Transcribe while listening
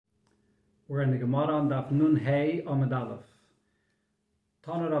We're in the Gemara on Daf Nun Hey Amud Aleph.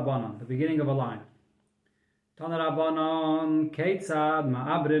 Tana Rabbanan, the beginning of a line. Tana Rabbanan Keitzad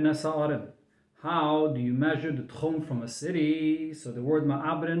Ma'abrin Esa'arim. How do you measure the tchum from a city? So the word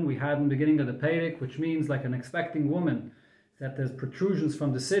Ma'abrin we had in the beginning of the Perek, which means like an expecting woman, that there's protrusions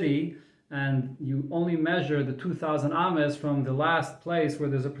from the city, and you only measure the 2,000 ames from the last place where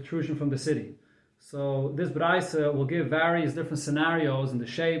there's a protrusion from the city. So this Braisa will give various different scenarios in the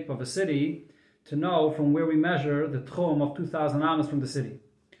shape of a city to know from where we measure the tchum of 2,000 amas from the city.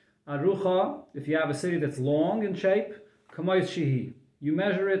 Arucha, if you have a city that's long in shape, kamois shihi, you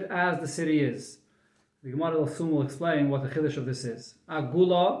measure it as the city is. The Gemara soon will explain what the chiddush of this is.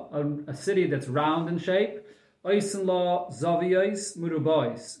 Agula, a city that's round in shape, oisen la zaviyos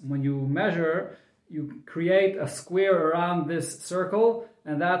murubois. When you measure, you create a square around this circle,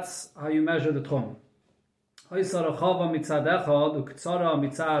 and that's how you measure the tchum.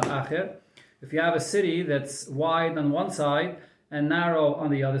 If you have a city that's wide on one side and narrow on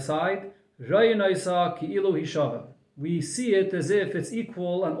the other side, we see it as if it's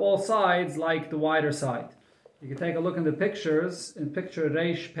equal on all sides like the wider side. You can take a look in the pictures, in picture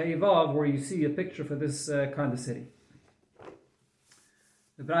Reish Pei Vav, where you see a picture for this kind of city.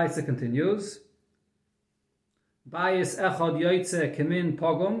 The Braisa continues. Bayis echad yoytze kemin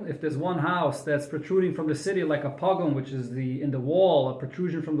pogum. If there's one house that's protruding from the city like a pogum, which is in the wall, a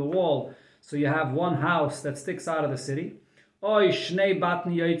protrusion from the wall, so you have one house that sticks out of the city. Oy shnei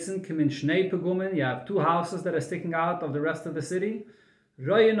batni yoytzen kemin shnei pegumin. You have two houses that are sticking out of the rest of the city.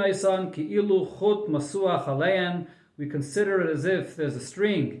 Roye noisan ki ilu chut masuach alein. We consider it as if there's a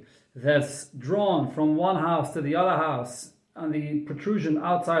string that's drawn from one house to the other house on the protrusion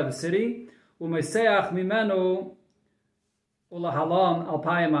outside the city. Umeiseach mimenu ulahalan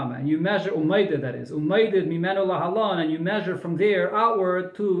alpayimama, and you measure umaydid, that is umaydid mimenu lahalan, and you measure from there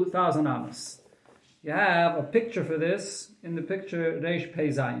outward 2,000 amas. You have a picture for this in the picture Reish Pei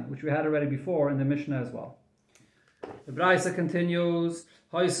Zayin, which we had already before in the Mishnah as well. The Braisa continues.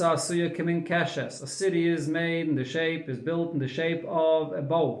 Hoisa suya kimin keshes. A city is made in the shape, is built in the shape of a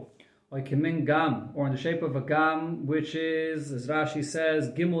bow. Or kimin gam, or in the shape of a gam, which is, as Rashi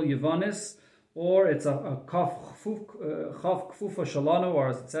says, gimel yivonis, or it's a chaf kfufa shalano, or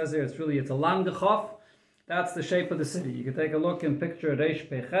as it says here, it's a lange chaf. That's the shape of the city. You can take a look and picture Reish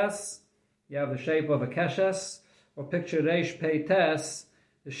Peches, you have the shape of a keshes, or picture Reish Peites,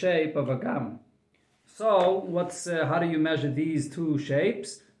 the shape of a gam. So, how do you measure these two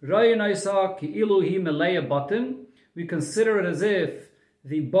shapes? We consider it as if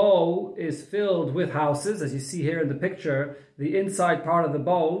the bow is filled with houses, as you see here in the picture. The inside part of the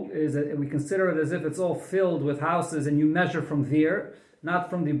bow we consider it as if it's all filled with houses, and you measure from there, not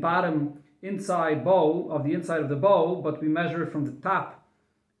from the bottom inside bow of the inside of the bow, but we measure it from the top,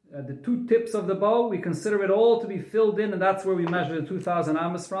 the two tips of the bow. We consider it all to be filled in, and that's where we measure the 2,000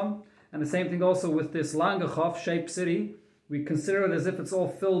 amas from. And the same thing also with this Langechof shaped city. We consider it as if it's all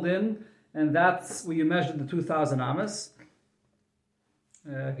filled in, and that's where you measure the 2,000 amas.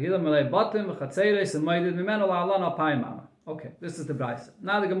 Okay, this is the Braisa.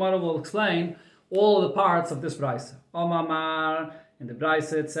 Now the Gemara will explain all the parts of this Braisa. Omamar, in the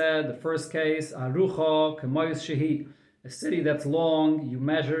Braisa it said, the first case, Arucho, Kemois Shehi, a city that's long, you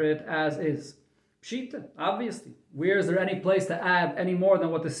measure it as is. Pshita, obviously. Where is there any place to add any more than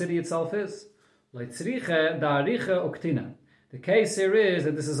what the city itself is? The case here is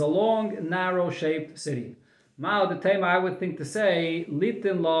that this is a long, narrow-shaped city. Mao the tema I would think to say,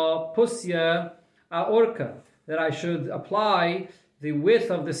 litin la pusya aorka, that I should apply the width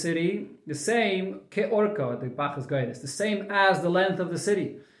of the city the same ke orka, the Bachas Goydes, the same as the length of the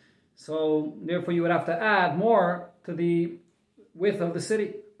city. So therefore you would have to add more to the width of the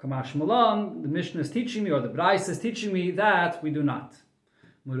city. Kamash Malan, the Mishnah is teaching me, or the Braisa is teaching me that we do not.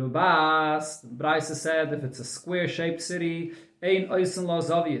 Murubas, the Braisa said if it's a square-shaped city, ein oisen la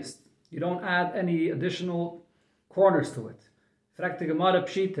zaviyist, you don't add any additional corners to it. Frakte Gemara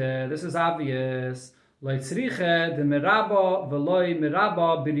Pshite, this is obvious. It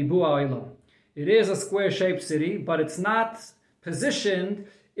is a square-shaped city, but it's not positioned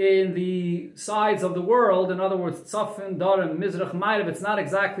in the sides of the world. In other words, Tzafin, Darim, Mizrach, Ma'ariv, it's not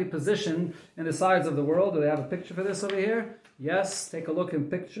exactly positioned in the sides of the world. Do they have a picture for this over here? Yes, take a look in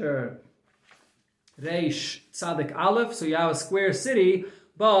picture Reish Tzadik Aleph. So you have a square city,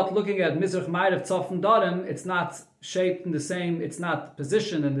 but looking at Mizrach, Ma'ariv, Tzafin, Darim, it's not shaped in the same, it's not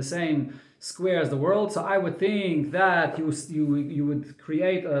positioned in the same square as the world. So I would think that you would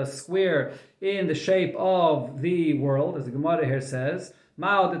create a square in the shape of the world, as the Gemara here says.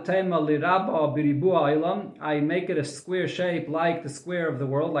 I make it a square shape like the square of the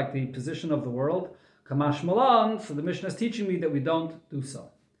world, like the position of the world. Kamash Malan, so the Mishnah is teaching me that we don't do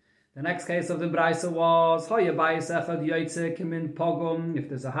so. The next case of the Braisa was, if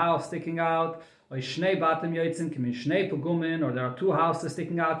there's a house sticking out, or there are two houses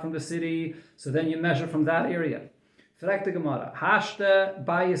sticking out from the city, so then you measure from that area. You're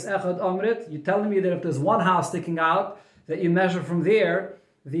telling me that if there's one house sticking out, that you measure from there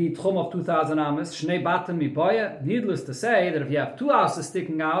the tchum of 2,000 amas, shnei batim mipoya. Needless to say that if you have two houses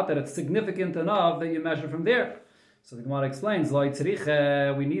sticking out, that it's significant enough that you measure from there. So the Gemara explains,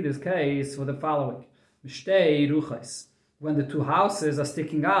 we need this case for the following. When the two houses are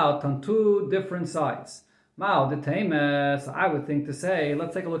sticking out on two different sides. So I would think to say,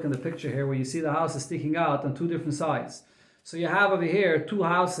 let's take a look in the picture here where you see the house is sticking out on two different sides. So you have over here two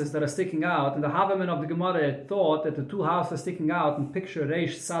houses that are sticking out, and the Havaman of the Gemara thought that the two houses sticking out in picture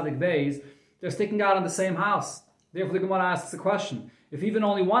Reish Tzadik Beis, they're sticking out on the same house. Therefore the Gemara asks the question, if even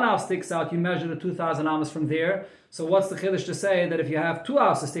only one house sticks out, you measure the 2,000 amas from there. So what's the chiddush to say that if you have two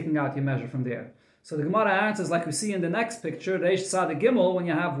houses sticking out, you measure from there? So the Gemara answers like we see in the next picture, Reish Tzadik Gimel, when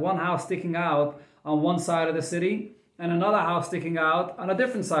you have one house sticking out on one side of the city, and another house sticking out on a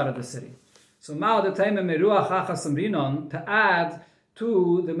different side of the city. So to add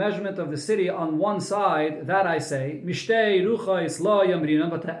to the measurement of the city on one side, that I say, but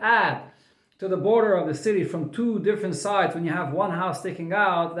to add to the border of the city from two different sides when you have one house sticking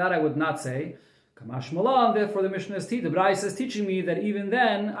out, that I would not say. Kamash Malan, therefore the Mishnah is the Braisa is teaching me that even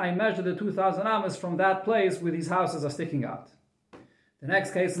then I measure the 2,000 amas from that place where these houses are sticking out. The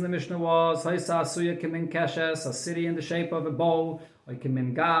next case in the Mishnah was a city in the shape of a bow, or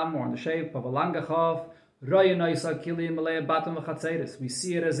in the shape of a langachov. We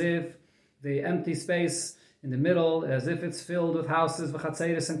see it as if the empty space in the middle, as if it's filled with houses,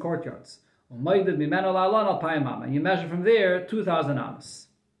 and courtyards. And you measure from there 2,000 amas.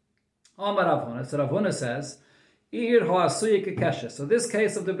 So Rav Huna says, so this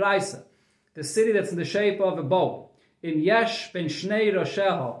case of the Braisa, the city that's in the shape of a bow, if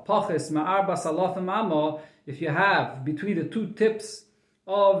you have between the two tips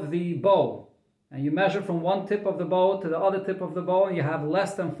of the bow, and you measure from one tip of the bow to the other tip of the bow, and you have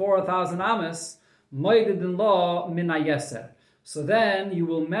less than 4,000 amas, so then you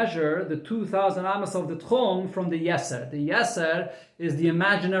will measure the 2,000 amas of the tchum from the yeser. The yeser is the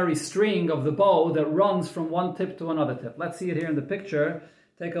imaginary string of the bow that runs from one tip to another tip. Let's see it here in the picture.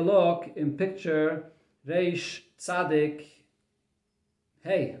 Take a look in picture Reish Tzadik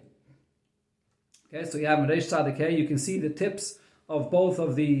Hey. Okay, so you have Reish Tzadik Hey. You can see the tips of both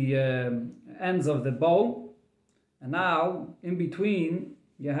of the ends of the bow. And now, in between,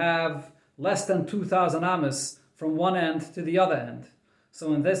 you have less than 2,000 amas from one end to the other end.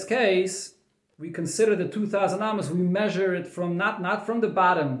 So in this case, we consider the 2,000 amas, we measure it from not from the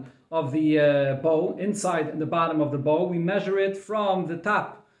bottom of the bow, inside the bottom of the bow, we measure it from the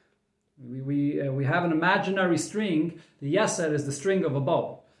top. We have an imaginary string. The yeser is the string of a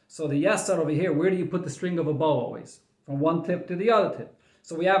bow. So the yeser over here, where do you put the string of a bow always? From one tip to the other tip.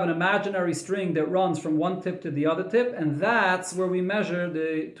 So we have an imaginary string that runs from one tip to the other tip, and that's where we measure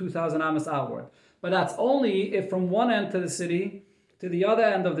the 2,000 amas outward. But that's only if from one end to the city to the other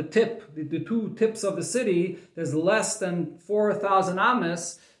end of the tip, the two tips of the city, there's less than 4,000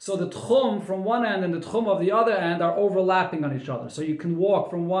 amas. So the tchum from one end and the tchum of the other end are overlapping on each other. So you can walk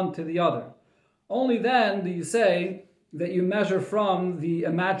from one to the other. Only then do you say that you measure from the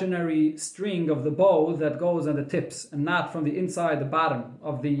imaginary string of the bow that goes on the tips, and not from the inside, the bottom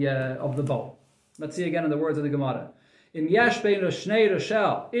of the bow. Let's see again in the words of the Gemara.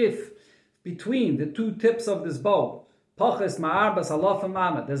 If between the two tips of this bow, there's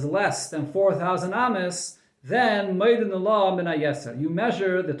less than 4,000 amas, then you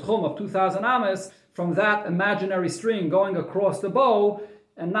measure the tchum of 2,000 amas from that imaginary string going across the bow,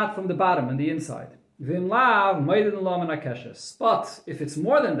 and not from the bottom and the inside. But if it's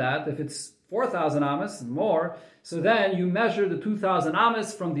more than that, if it's 4,000 amas and more, so then you measure the 2,000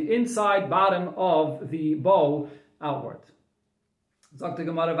 amas from the inside bottom of the bow outward. Sagt die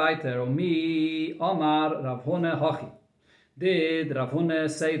Gemara weiter, Omi Omar Rav Huna Hochi. Did Rav Huna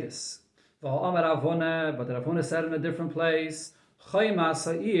say this? Omar Rav Huna, but Rav Huna said in a different place,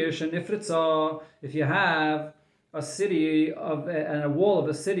 if you have a city and a wall of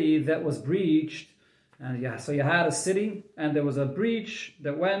a city that was breached, so you had a city and there was a breach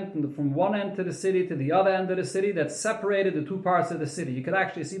that went from one end to the city to the other end of the city that separated the two parts of the city. You could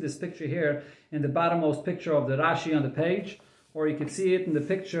actually see this picture here in the bottommost picture of the Rashi on the page, or you could see it in the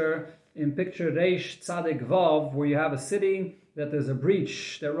picture Reish Tzadik Vav, where you have a city that there's a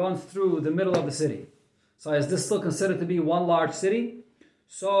breach that runs through the middle of the city. So is this still considered to be one large city?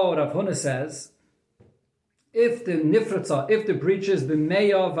 So Rav Huna says, if the breach is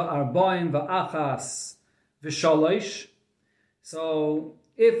b'meya v'arbaim v'achas v'shalosh, so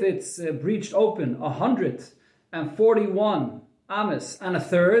if it's breached open 141 amas and a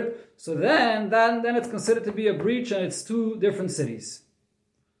third, so then it's considered to be a breach and it's two different cities.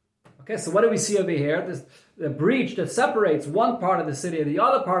 Okay, so what do we see over here? The breach that separates one part of the city and the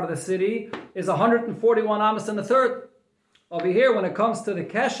other part of the city is 141 amas and a third. Over here, when it comes to the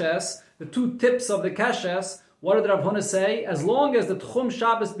keshes, the two tips of the keshes, what did Rav Huna say? As long as the Tchum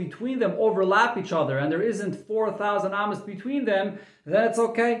Shabbos between them overlap each other and there isn't 4,000 amas between them, then it's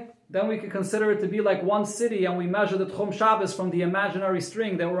okay. Then we can consider it to be like one city and we measure the Tchum Shabbos from the imaginary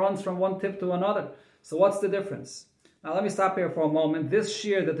string that runs from one tip to another. So what's the difference? Now let me stop here for a moment. This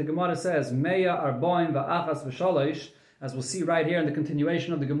shear that the Gemara says, Meya arboim va'achas v'shalosh, as we'll see right here in the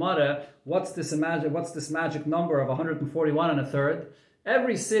continuation of the Gemara, what's this magic number of 141 and a third?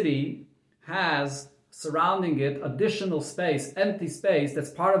 Every city has surrounding it additional space, empty space,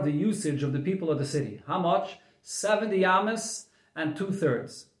 that's part of the usage of the people of the city. How much? 70 amas and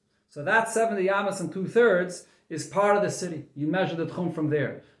 2/3. So that 70 amas and 2/3 is part of the city. You measure the tchum from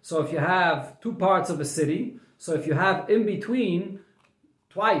there. So if you have two parts of a city, so if you have in between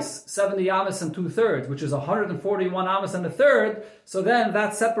twice 70 amas and 2/3, which is 141 amas and a third, so then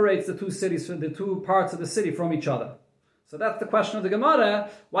that separates the two cities, the two parts of the city from each other. So that's the question of the Gemara.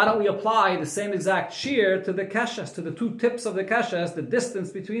 Why don't we apply the same exact shear to the keshes, to the two tips of the keshes, the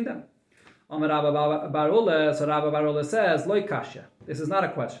distance between them? So Rabbi Barula says, Loi kasha. This is not a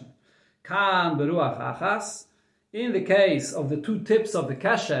question. Kan beruach achas. In the case of the two tips of the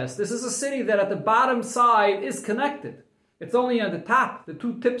keshes, this is a city that at the bottom side is connected. It's only at the top, the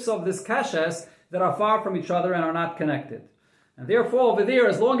two tips of this keshes, that are far from each other and are not connected. And therefore, over there,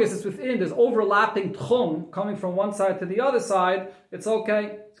 as long as it's within this overlapping tchum coming from one side to the other side, it's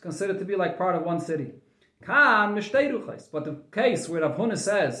okay. It's considered to be like part of one city. But the case where Rav Huna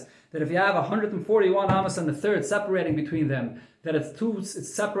says that if you have 141 amas and a third separating between them, that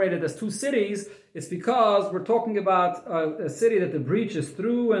it's separated as two cities, it's because we're talking about a city that the breach is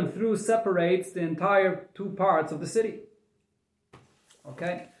through and through separates the entire two parts of the city.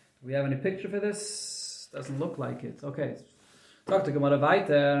 Okay? Do we have any picture for this? Doesn't look like it. Okay. Talk to Gemara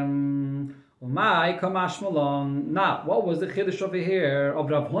weiter. Now, what was the chiddush over here of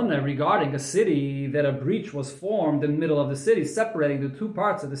Rav Huna regarding a city that a breach was formed in the middle of the city, separating the two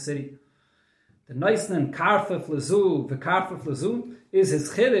parts of the city? The Neisnen Karfef Lezu, the Karfef Lezu, is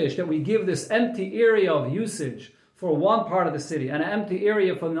his chiddush that we give this empty area of usage for one part of the city and an empty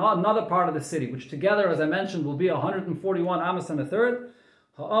area for another part of the city, which together, as I mentioned, will be 141 amas and a third.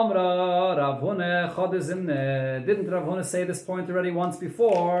 Ha'amra Rav Huna Chodezimne. Didn't Rav Huna say this point already once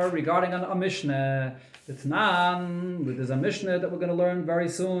before regarding a Mishnah? There's a Mishnah that we're going to learn very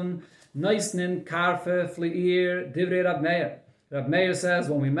soon. Neisnin Karfe Fleir Divrei Rab Meir. Rab Meir says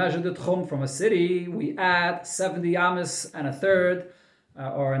when we measure the tchum from a city, we add 70 amas and a third,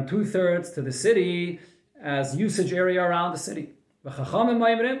 or and 2/3 to the city as usage area around the city.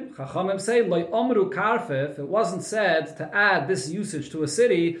 Chachamim say, Loi omru karfef, it wasn't said to add this usage to a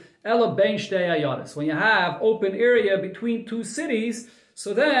city, ela bein shtei ayaris. When you have open area between two cities,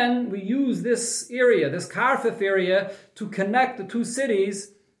 so then we use this area, this karfef area, to connect the two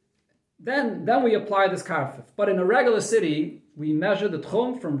cities, then we apply this karfef. But in a regular city, we measure the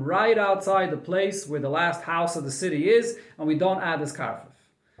tchum from right outside the place where the last house of the city is, and we don't add this karfef.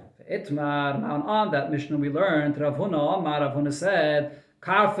 Itmar, now on that Mishnah we learned, Rav Huna said,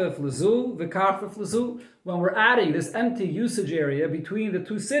 Karfef lezu, v'karfef lezu. When we're adding this empty usage area between the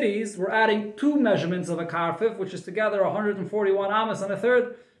two cities, we're adding two measurements of a karfef, which is together 141 amas and a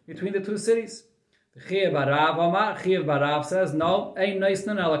third between the two cities. The Chiyuv Barav says, no, ein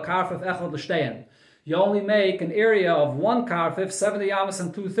neisnan ala karfef echad l'shtein. You only make an area of one karfef, 70 amas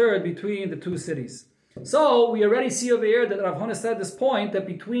and 2/3 between the two cities. So we already see over here that Rav Huna said this point that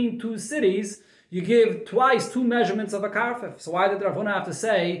between two cities you give twice two measurements of a karfef. So why did Rav Huna have to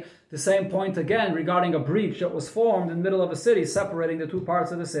say the same point again regarding a breach that was formed in the middle of a city separating the two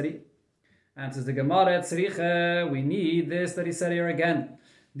parts of the city? Answers the Gemara, we need this that he said here again.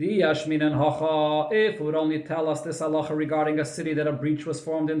 If it would only tell us this halacha regarding a city that a breach was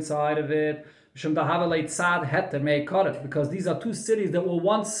formed inside of it, because these are two cities that were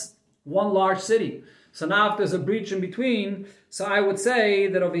once one large city. So now if there's a breach in between, so I would say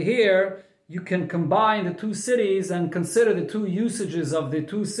that over here, you can combine the two cities and consider the two usages of the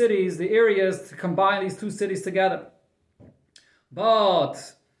two cities, the areas, to combine these two cities together.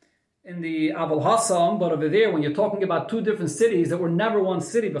 But in the Abul Hassam, but over there, when you're talking about two different cities that were never one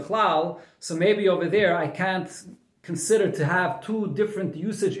city, Bichlal, so maybe over there I can't consider to have two different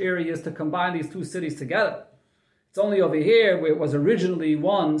usage areas to combine these two cities together. It's only over here where it was originally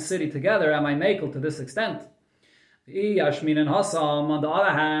one city together, am I makel to this extent? Yashmin and Hassam, on the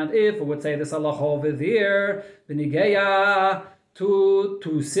other hand, if it would say this halacha over there, Benigeya,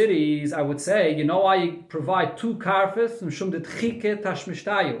 two cities, I would say, you know why you provide two karfis?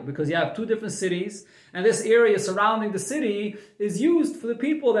 Because you have two different cities, and this area surrounding the city is used for the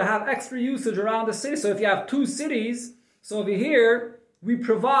people that have extra usage around the city. So if you have two cities, so over here, we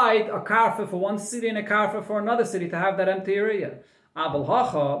provide a karfa for one city and a karfa for another city to have that empty area. Abel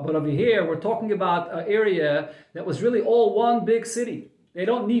Hacha, but over here, we're talking about an area that was really all one big city. They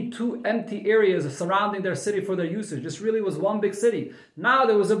don't need two empty areas surrounding their city for their usage. This really was one big city. Now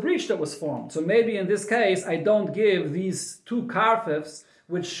there was a breach that was formed. So maybe in this case, I don't give these two karfifs,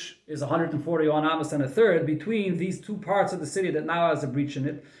 which is 141 amos and a third, between these two parts of the city that now has a breach in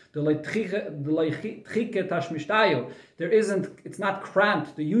it. There isn't, it's not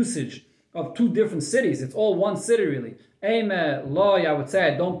cramped, the usage of two different cities. It's all one city really. Loy, I would say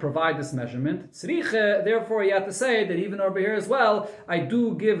I don't provide this measurement. Therefore, you have to say that even over here as well, I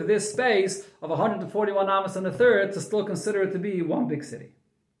do give this space of 141 amos and a third to still consider it to be one big city.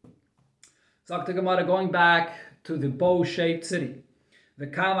 Zakta Gemara, going back to the bow-shaped city. The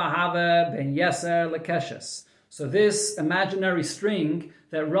Kama Have Ben Yeser Lekeshes. So this imaginary string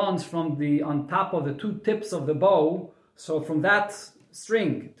that runs from the on top of the two tips of the bow. So from that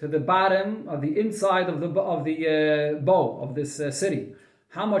string to the bottom of the inside of the bow of this city.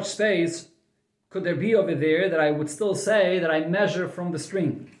 How much space could there be over there that I would still say that I measure from the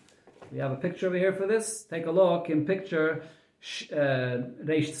string? We have a picture over here for this. Take a look in picture Reish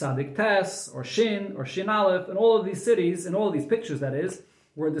Tzadik Tes or Shin Aleph, and all of these cities, and all of these pictures that is,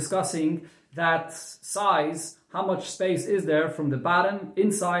 we're discussing that size, how much space is there from the bottom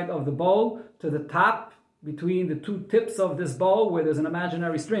inside of the bow to the top between the two tips of this bow where there's an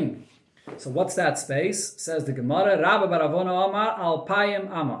imaginary string. So what's that space? Says the Gemara, Rabba Baravona Amar Alpayim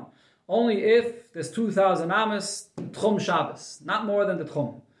Amar. Only if there's 2,000 amas, Tchum Shabbos, not more than the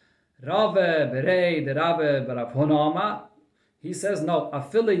Tchum. Rave Berei de Rabbe Baravona Amar. He says no,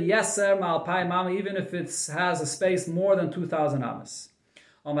 Afili Yeser Ma'alpayim Amar, even if it has a space more than 2,000 amas.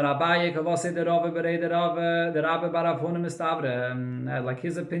 Like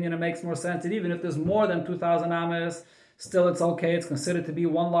his opinion, it makes more sense that even if there's more than 2,000 amas, still it's okay, it's considered to be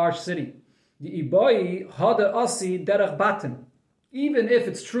one large city. Even if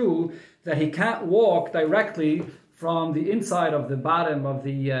it's true that he can't walk directly from the inside of the bottom of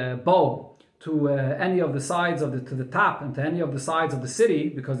the bow to any of the sides of to the top and to any of the sides of the city,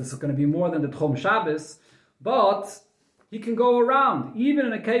 because it's going to be more than the Tchum Shabbos, but he can go around, even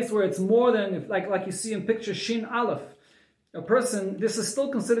in a case where it's more than, like you see in picture Shin Aleph. A person, this is still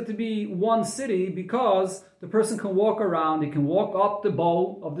considered to be one city because the person can walk around, he can walk up the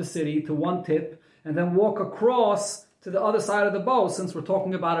bow of the city to one tip, and then walk across to the other side of the bow, since we're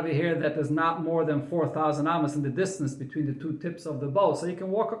talking about over here that there's not more than 4,000 amas in the distance between the two tips of the bow, so he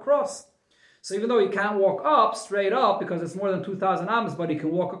can walk across. So even though he can't walk up, straight up, because it's more than 2,000 amas, but he can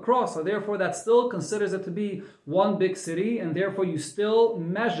walk across. So therefore that still considers it to be one big city, and therefore you still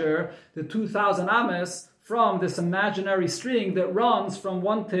measure the 2,000 amas from this imaginary string that runs from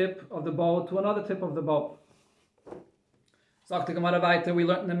one tip of the bow to another tip of the bow. We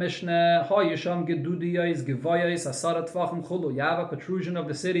learned in the Mishnah, you have a protrusion of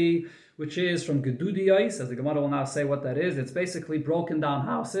the city, which is from Gedudiyos, as the Gemara will now say what that is. It's basically broken down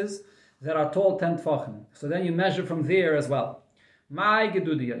houses that are tall 10 tfachim. So then you measure from there as well. My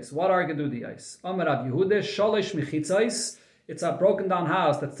gedudiyos. What are gedudiyos? Amar Rav Yehuda sholish mechitzos. It's a broken down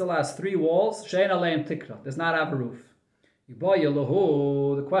house that still has 3 walls. Shein aleim tikra. Does not have a roof.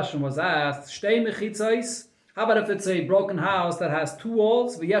 The question was asked. Shtei mechitzos. How about if it's a broken house that has 2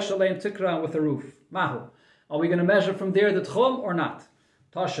 walls? V'yesh aleim tikra with a roof. Mahu. Are we going to measure from there the tchum or not?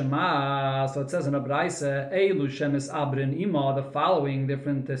 Tashema, so it says in a Braise, Eilu shemis abrin ima, the following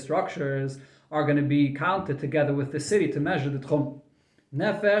different structures are going to be counted together with the city to measure the tchum.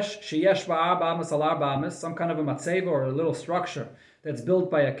 Nefesh, sheyesh ba'arba amas al arba amas, some kind of a matzeva or a little structure that's built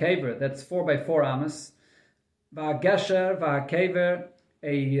by a caver, that's 4 by 4 amas. Va'gesher, va'kever,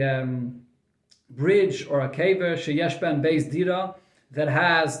 a bridge or a caver, sheyesh ben beis dira, that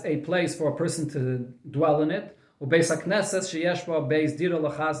has a place for a person to dwell in it. A beis hakneses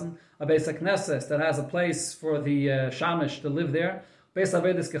that has a place for the shamish to live there. Beis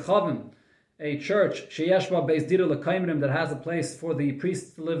avedis kechavim, a church that has a place for the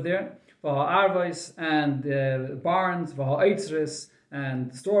priests to live there. And barns,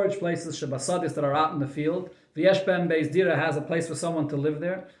 and storage places, shebasadis, that are out in the field. V'yesh ben beis dira, has a place for someone to live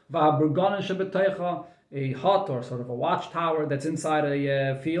there. V'haburganon shebeteicha, a hut or sort of a watchtower that's inside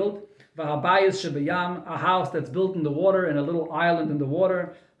a field. V'habayis shebeyam, a house that's built in the water, in a little island in the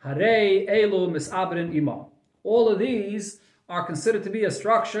water. Harei elu misabrin ima. All of these are considered to be a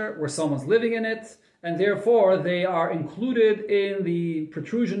structure where someone's living in it, and therefore they are included in the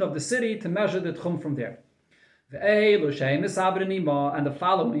protrusion of the city to measure the tchum from there. And the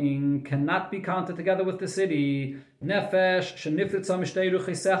following cannot be counted together with the city. Nefesh shenifritza mishtei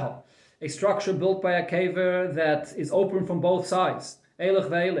ruchiseha, a structure built by a caver that is open from both sides. Eilich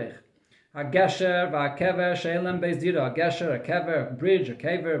ve'eilich. A gesher, a kever, she'elem beis dira. A gesher, a kever, a bridge, a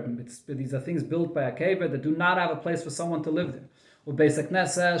caver. These are things built by a caver that do not have a place for someone to live there. U'beis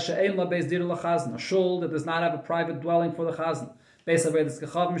hakneses, she'en la beis dira lachazn. A shul that does not have a private dwelling for the chazn. A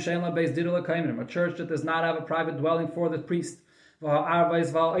church that does not have a private dwelling for the priest, or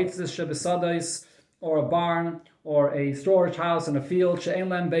a barn, or a storage house in a field,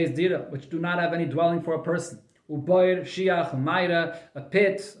 which do not have any dwelling for a person. A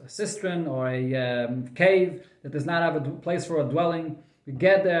pit, a cistern, or a cave that does not have a place for a dwelling. We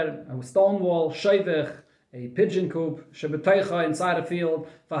get there, a stone wall, a pigeon coop, inside a field,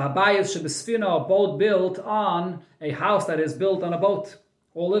 a boat built on a house that is built on a boat.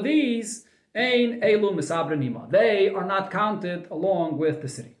 All of these, they are not counted along with the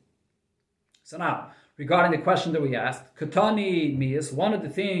city. So now, regarding the question that we asked, Katani Mias, one of the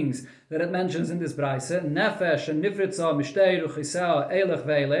things that it mentions in this Braise, Nefesh and Nifritza, Mishtei, Ruchisea, Eilech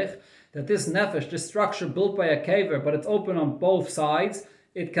Veilech, that this Nefesh, this structure built by a caver, but it's open on both sides,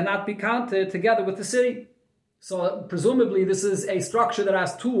 it cannot be counted together with the city. So presumably this is a structure that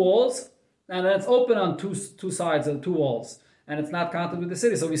has two walls, and then it's open on two sides of the two walls, and it's not counted with the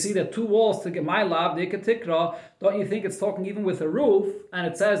city. So we see that two walls to get my lab, the Ikatikra, don't you think it's talking even with a roof? And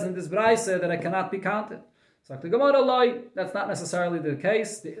it says in this Braise that it cannot be counted. So the Gemara that's not necessarily the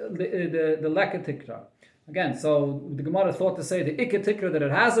case, the Lekatikra. Again, so the Gemara thought to say the Ikatikra that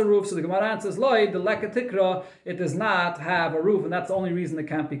it has a roof, so the Gemara answers, the Lekatikra, it does not have a roof, and that's the only reason it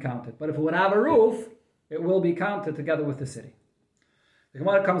can't be counted. But if it would have a roof, it will be counted together with the city. The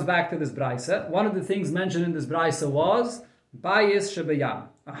Gemara comes back to this Braise. One of the things mentioned in this Braise was Bayis Shebayam,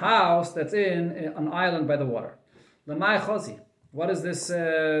 a house that's in an island by the water. Lamai Chazi, what is this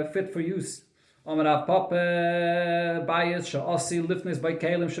fit for use? Omar Papa Bayis Sha'asi Lifnis by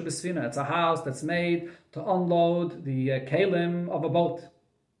Kalim Shebesfina. It's a house that's made to unload the kalim of a boat.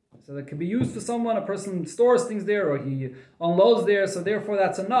 So that can be used for someone, a person stores things there or he unloads there, so therefore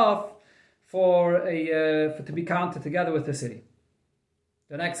that's enough for to be counted together with the city.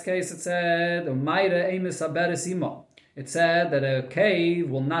 The next case it said, it said that a cave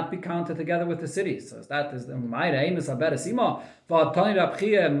will not be counted together with the city. So that is the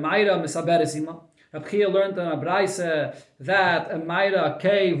Rabchia learned in a Braise that a Maida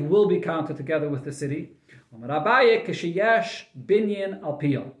cave will be counted together with the city.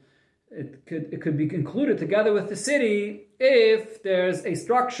 It could be included together with the city if there's a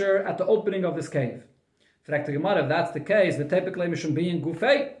structure at the opening of this cave. If that's the case, the typically mission being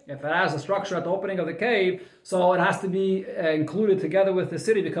gufei, if it has a structure at the opening of the cave, so it has to be included together with the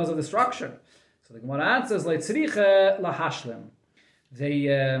city because of the structure. So the Gemara answers, the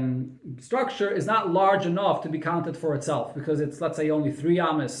structure is not large enough to be counted for itself because it's, let's say, only 3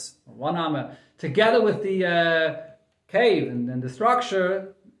 amas or 1 amma. Together with the cave and the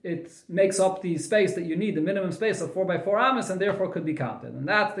structure, it makes up the space that you need, the minimum space of 4 by 4 amas, and therefore could be counted. And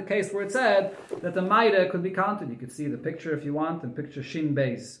that's the case where it said that the Maida could be counted. You could see the picture if you want, and picture Shin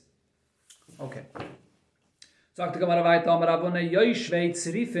Beis. Okay.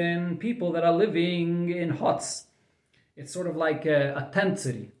 People that are living in huts. It's sort of like a tent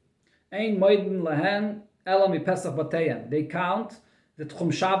city. They count the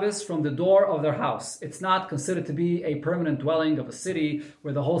Tchum Shabbos from the door of their house. It's not considered to be a permanent dwelling of a city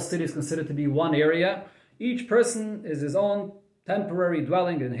where the whole city is considered to be one area. Each person is his own temporary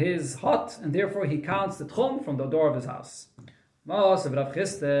dwelling in his hut, and therefore he counts the Tchum from the door of his house. In Pasuk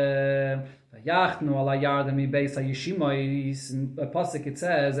it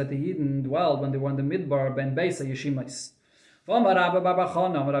says that the Yidden dwelled when they were in the Midbar ben Beis HaYeshimais.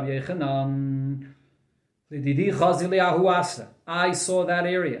 I saw that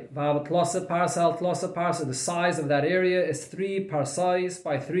area. The size of that area is 3 parsais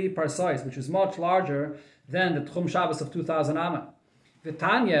by 3 parsais, which is much larger than the Tchum Shabbos of 2,000 Amma.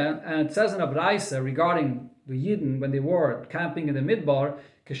 Vitanya, and it says in a Braise regarding the Yidden when they were camping in the Midbar,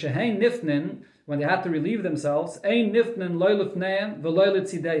 Keshehein Nifnin, when they had to relieve themselves, Ein Nifnin Loilufneim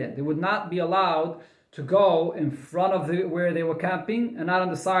Veloilitzideyah. They would not be allowed to go in front of where they were camping and not on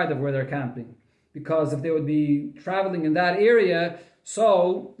the side of where they're camping. Because if they would be traveling in that area,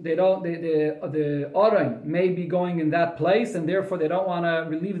 so the Aron may be going in that place, and therefore they don't want to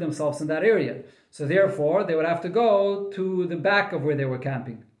relieve themselves in that area. So therefore, they would have to go to the back of where they were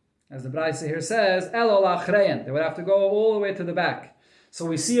camping. As the Braisa here says, Elol Achrein, they would have to go all the way to the back. So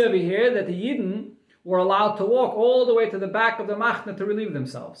we see over here that the Yidden were allowed to walk all the way to the back of the Machna to relieve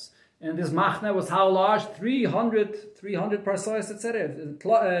themselves. And this Machna was how large? 300 parsois, etc.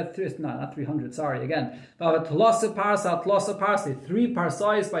 Not 300, sorry, again. But Tlasa Parsa, 3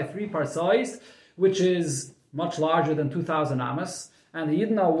 parsois by 3 parsois, which is much larger than 2,000 amas. And the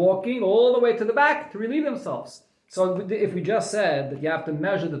Yidden are walking all the way to the back to relieve themselves. So if we just said that you have to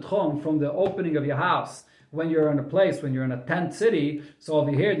measure the tchum from the opening of your house when you're in a place, when you're in a tent city, so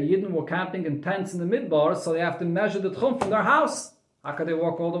over here the Yidden were camping in tents in the midbar, so they have to measure the tchum from their house. How could they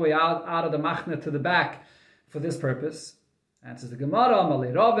walk all the way out of the machne to the back for this purpose? Answers the Gemara,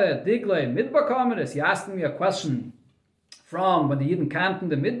 Malei Rave, Digle, Midbar Kameris. You're asking me a question from when the Yidden camped in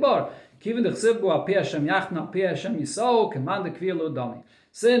the midbar. Since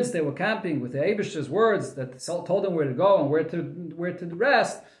they were camping with the Eibishter's words that told them where to go and where to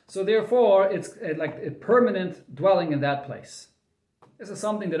rest, so therefore it's like a permanent dwelling in that place. This is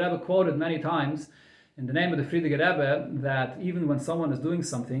something that Rebbe quoted many times in the name of the Friediger Rebbe, that even when someone is doing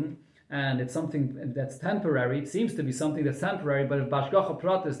something and it's something that's temporary, it seems to be something that's temporary, but if Bashgacha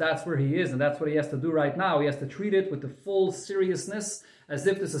Pratis, that's where he is and that's what he has to do right now, he has to treat it with the full seriousness as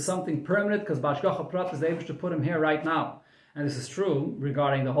if this is something permanent, because Bashgacha Pratis is able to put him here right now. And this is true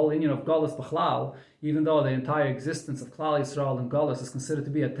regarding the whole union of Golus B'chlal, even though the entire existence of Klal Yisrael and Golus is considered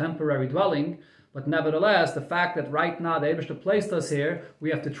to be a temporary dwelling, but nevertheless, the fact that right now the Eibishter placed us here, we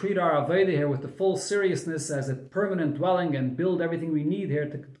have to treat our Aveda here with the full seriousness as a permanent dwelling and build everything we need here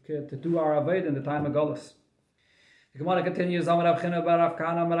to do our Aveda in the time of Golus. The Gemara continues,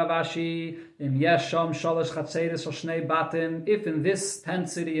 if in this tent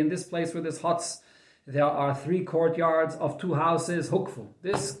city, in this place where there's huts, there are 3 courtyards of 2 houses, hukfu.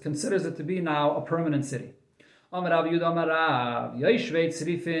 This considers it to be now a permanent city. People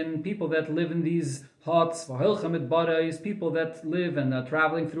that live in these huts, people that live and are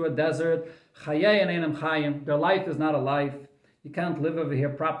traveling through a desert, their life is not a life. You can't live over here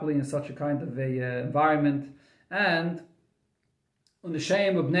properly in such a kind of a environment. And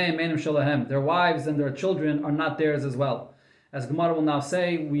their wives and their children are not theirs as well. As Gemara will now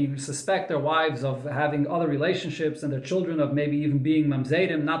say, we suspect their wives of having other relationships and their children of maybe even being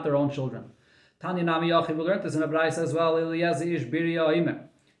mamzedim, not their own children. Tanya Nami Yochi, we learned this in a Braisa as well.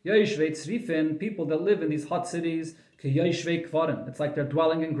 People that live in these hot cities, it's like they're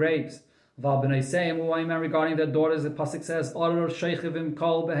dwelling in graves. Regarding their daughters, the pasuk says,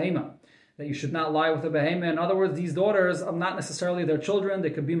 that you should not lie with a behema. In other words, these daughters are not necessarily their children. They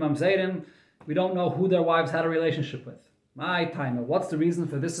could be mamzedim. We don't know who their wives had a relationship with. My timer, what's the reason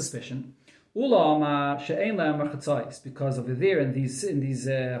for this suspicion? Because over there in these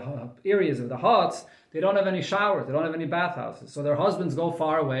areas of the huts, they don't have any showers, they don't have any bathhouses. So their husbands go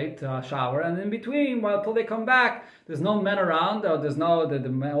far away to shower, and in between, until they come back, there's no men around. There's no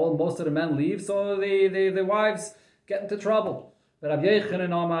most of the men leave, so the wives get into trouble. But Rabbi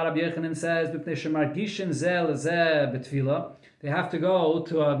Yechanan says, they have to go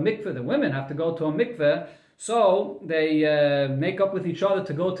to a mikveh. The women have to go to a mikveh. So they make up with each other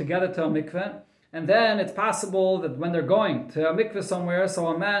to go together to a mikveh. And then it's possible that when they're going to a mikveh somewhere, so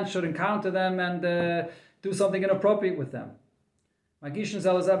a man should encounter them and do something inappropriate with them. What's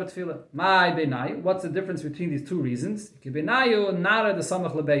the difference between these 2 reasons?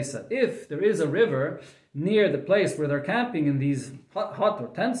 If there is a river near the place where they're camping in these hut or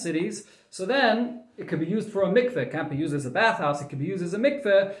tent cities, so then it could be used for a mikveh. It can't be used as a bathhouse. It could be used as a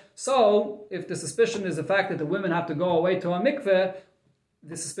mikveh. So, if the suspicion is the fact that the women have to go away to a mikveh,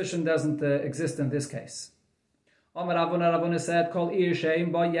 the suspicion doesn't exist in this case. Amar Ravuna said, "Called Ir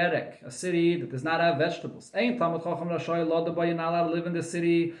Sheim Ba Yerek, a city that does not have vegetables. Ein Talmud Chacham Rashay Lo Da Ba, you're not allowed to live in the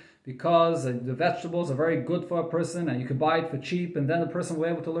city because the vegetables are very good for a person, and you can buy it for cheap, and then the person will be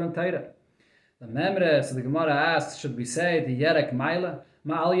able to learn Torah." The Memre, so the Gemara asks, should we say the Yerek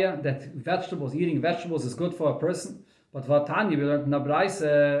Ma'alya, that eating vegetables is good for a person? But Vatanya, we learned in the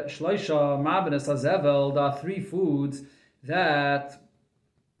Braisa, Shloisha Ma'abenes Hazevel, there are 3 foods that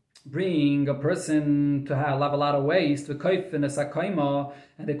bring a person to have a lot of waste, and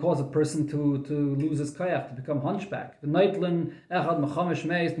they cause a person to lose his koyach, to become hunchback. And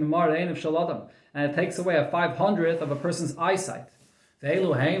it takes away a 500th of a person's eyesight.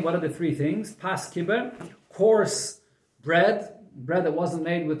 What are the 3 things? Pas kiber, coarse bread, bread that wasn't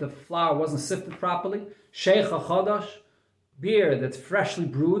made with the flour, wasn't sifted properly. Sheicha chodosh, beer that's freshly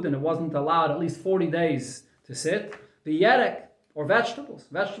brewed and it wasn't allowed at least 40 days to sit. The yerek, or vegetables.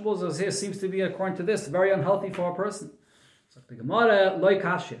 Vegetables, as here seems to be, according to this, very unhealthy for a person. So the Gemara, loy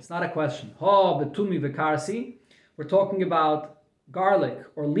kashi, it's not a question. Ha betumi v'karsi, we're talking about garlic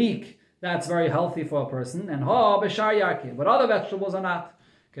or leek, that's very healthy for a person. And ha b'shar yarki, but other vegetables are not.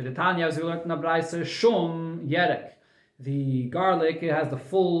 Kedetanya, as we learned in the Braisa, shum yerek. The garlic, it has the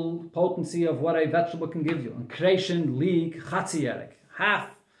full potency of what a vegetable can give you. And creation, leek, chatzi yerek, half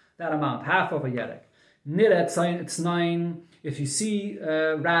that amount, half of a yerek. Niret, it's 9. If you see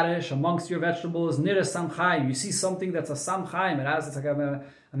radish amongst your vegetables, nira samchaim, you see something that's a samchaim, it's like a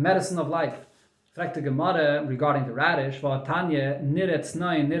medicine of life. In fact, the Gemara regarding the radish, Tanya, nira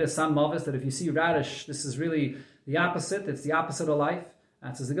tznaim, nira sam mavis, that if you see radish, this is really the opposite, it's the opposite of life.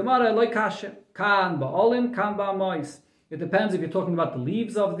 And says the Gemara, loy kasha, kan ba'olin, kan ba'mois. It depends if you're talking about the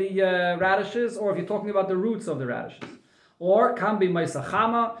leaves of the radishes or if you're talking about the roots of the radishes. Or can be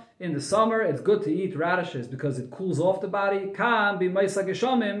maisachama, in the summer it's good to eat radishes because it cools off the body. Can be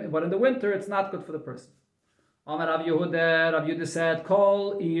maisagishomim, but in the winter it's not good for the person. Amar Rav Yehuda said,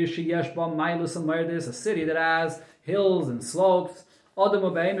 Kol sheyesh ba mailus and merdis, a city that has hills and slopes. The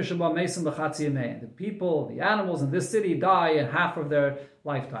people, the animals in this city die in half of their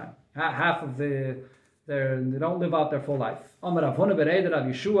lifetime. Half of they don't live out their full life. Amar Rav Huna bereid Rav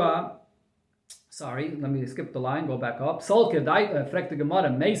Yeshua. Sorry, let me skip the line, go back up.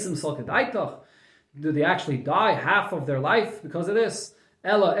 Do they actually die half of their life because of this? They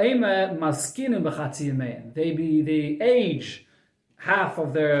age half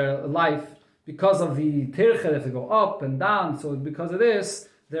of their life because of the tircha, if they go up and down. So because of this,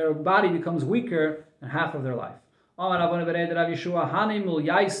 their body becomes weaker in half of their life.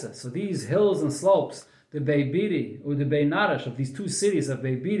 So these hills and slopes, the Beibiri or the Beinaresh of these two cities of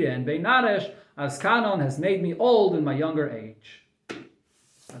Beibiri and Beinaresh, as Kanon has made me old in my younger age.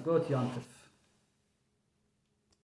 Agot Yantif.